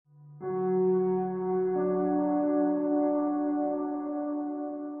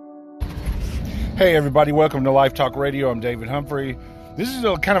Hey everybody, welcome to Life Talk Radio. I'm David Humphrey. This is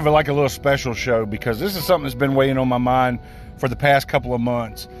kind of like a little special show because this is something that's been weighing on my mind for the past couple of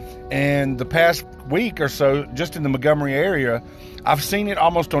months. And the past week or so, just in the Montgomery area, I've seen it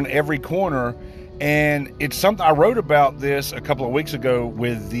almost on every corner. And it's something I wrote about this a couple of weeks ago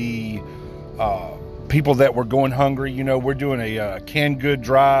with the people that were going hungry. You know, we're doing a canned good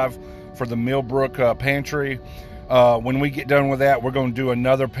drive for the Millbrook Pantry. When we get done with that, we're going to do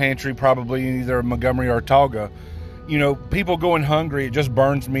another pantry, probably in either Montgomery or Talga. You know, people going hungry, it just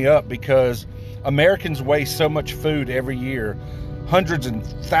burns me up because Americans waste so much food every year. Hundreds and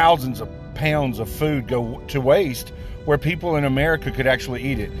thousands of pounds of food go to waste where people in America could actually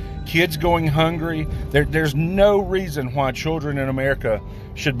eat it. Kids going hungry, there's no reason why children in America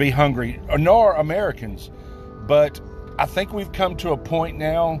should be hungry, nor Americans. But I think we've come to a point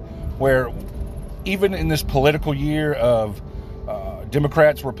now where even in this political year of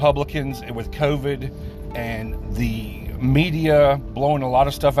Democrats, Republicans, and with COVID and the media blowing a lot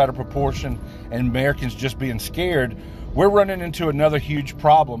of stuff out of proportion and Americans just being scared, we're running into another huge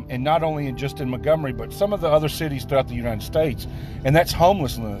problem, and not only just in Montgomery, but some of the other cities throughout the United States, and that's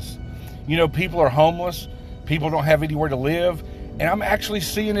homelessness. You know, people are homeless, people don't have anywhere to live, and I'm actually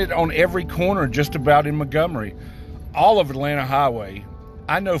seeing it on every corner just about in Montgomery. All of Atlanta Highway,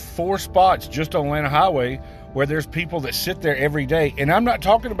 I know 4 spots just on Atlanta Highway where there's people that sit there every day. And I'm not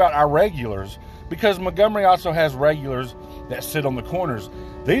talking about our regulars, because Montgomery also has regulars that sit on the corners.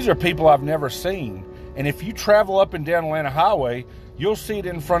 These are people I've never seen. And if you travel up and down Atlanta Highway, you'll see it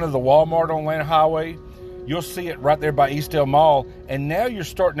in front of the Walmart on Atlanta Highway. You'll see it right there by Eastdale Mall. And now you're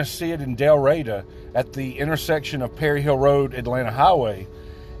starting to see it in Del Reyta at the intersection of Perry Hill Road, Atlanta Highway.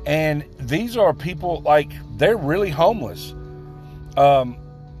 And these are people, like, they're really homeless.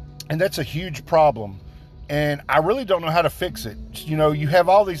 And that's a huge problem. And I really don't know how to fix it. You know, you have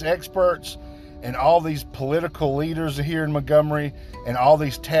all these experts and all these political leaders here in Montgomery and all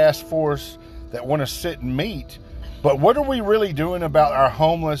these task force that want to sit and meet. But what are we really doing about our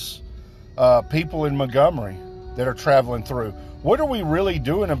homeless people in Montgomery that are traveling through? What are we really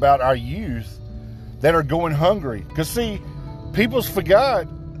doing about our youth that are going hungry? Because, see, people's forgot,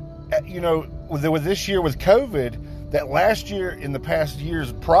 you know, with this year with COVID, that last year, in the past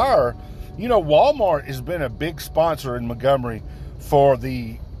years prior, you know, Walmart has been a big sponsor in Montgomery for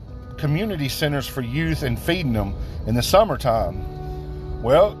the community centers for youth and feeding them in the summertime.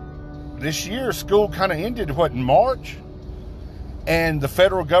 Well, this year, school kind of ended, in March? And the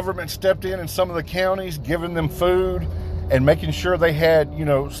federal government stepped in some of the counties, giving them food and making sure they had, you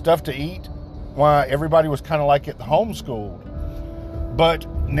know, stuff to eat while everybody was kind of like at the homeschooled. But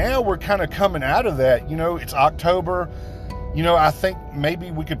now we're kind of coming out of that. You know, it's October. You know, I think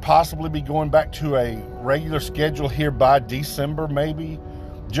maybe we could possibly be going back to a regular schedule here by December, maybe.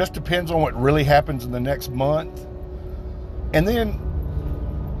 Just depends on what really happens in the next month. And then,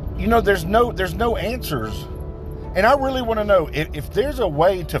 you know, there's no answers. And I really want to know if there's a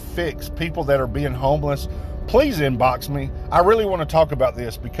way to fix people that are being homeless, please inbox me. I really want to talk about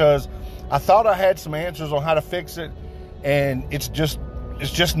this because I thought I had some answers on how to fix it. And it's just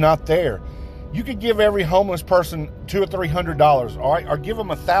not there. You could give every homeless person $200 or $300, all right, or give them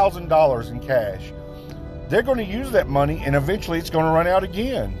 $1,000 in cash. They're going to use that money, and eventually it's going to run out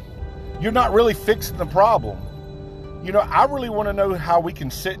again. You're not really fixing the problem. You know, I really want to know how we can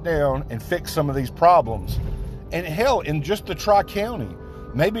sit down and fix some of these problems. And hell, in just the Tri-County,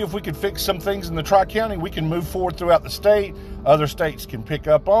 maybe if we could fix some things in the Tri-County, we can move forward throughout the state. Other states can pick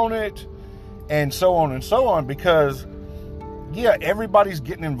up on it, and so on, because yeah, everybody's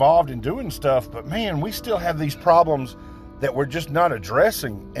getting involved in doing stuff, but man, we still have these problems that we're just not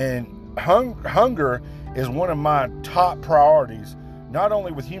addressing. And hunger is one of my top priorities, not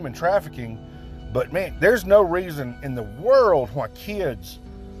only with human trafficking, but man, there's no reason in the world why kids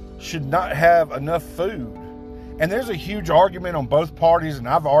should not have enough food. And there's a huge argument on both parties, and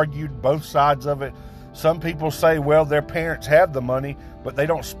I've argued both sides of it. Some people say, well, their parents have the money, but they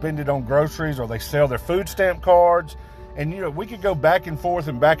don't spend it on groceries, or they sell their food stamp cards. And, you know, we could go back and forth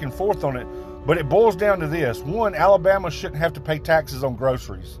on it, but it boils down to this. One, Alabama shouldn't have to pay taxes on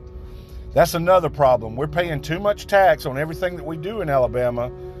groceries. That's another problem. We're paying too much tax on everything that we do in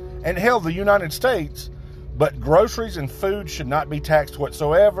Alabama, and hell, the United States, but groceries and food should not be taxed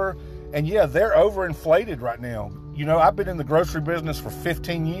whatsoever. And yeah, they're overinflated right now. You know, I've been in the grocery business for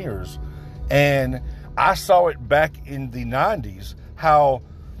 15 years, and I saw it back in the 90s, how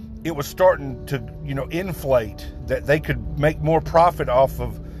it was starting to, you know, inflate, that they could make more profit off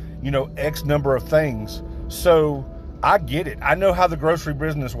of, you know, X number of things. So I get it. I know how the grocery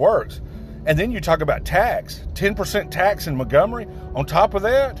business works. And then you talk about tax, 10% tax in Montgomery. On top of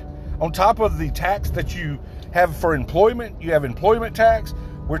that, On top of the tax that you have for employment, you have employment tax.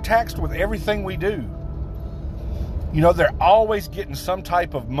 We're taxed with everything we do. You know, they're always getting some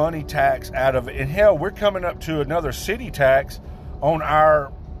type of money tax out of it. And hell, we're coming up to another city tax on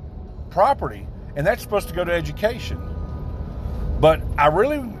our property, and that's supposed to go to education. But I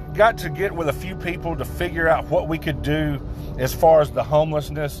really got to get with a few people to figure out what we could do as far as the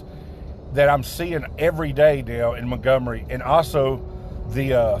homelessness that I'm seeing every day now in Montgomery, and also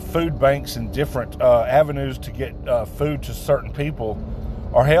the food banks and different avenues to get food to certain people,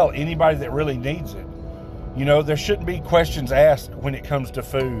 or hell, anybody that really needs it. You know, there shouldn't be questions asked when it comes to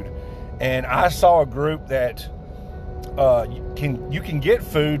food. And I saw a group that you can get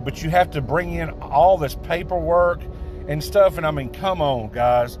food, but you have to bring in all this paperwork and stuff. And I mean, come on,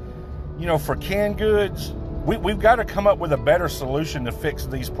 guys. You know, for canned goods, we've got to come up with a better solution to fix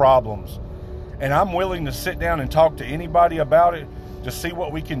these problems. And I'm willing to sit down and talk to anybody about it to see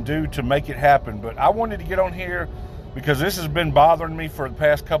what we can do to make it happen. But I wanted to get on here because this has been bothering me for the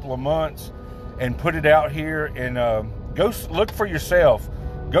past couple of months, and put it out here. And go look for yourself.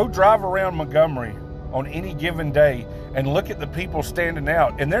 Go drive around Montgomery on any given day and look at the people standing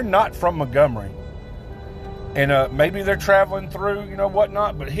out. And they're not from Montgomery. And maybe they're traveling through, you know,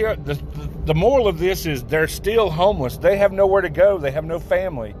 whatnot. But here, the moral of this is they're still homeless. They have nowhere to go. They have no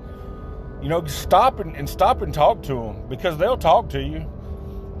family. You know, stop and talk to them, because they'll talk to you.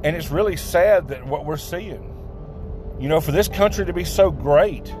 And it's really sad that what we're seeing, you know, for this country to be so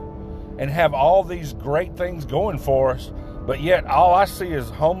great and have all these great things going for us, but yet all I see is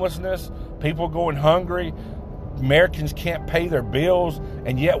homelessness, people going hungry, Americans can't pay their bills,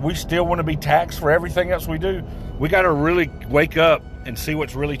 and yet we still want to be taxed for everything else we do. We got to really wake up and see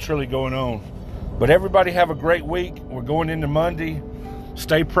what's really truly going on. But everybody have a great week. We're going into Monday.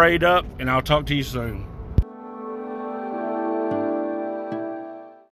 Stay prayed up, and I'll talk to you soon.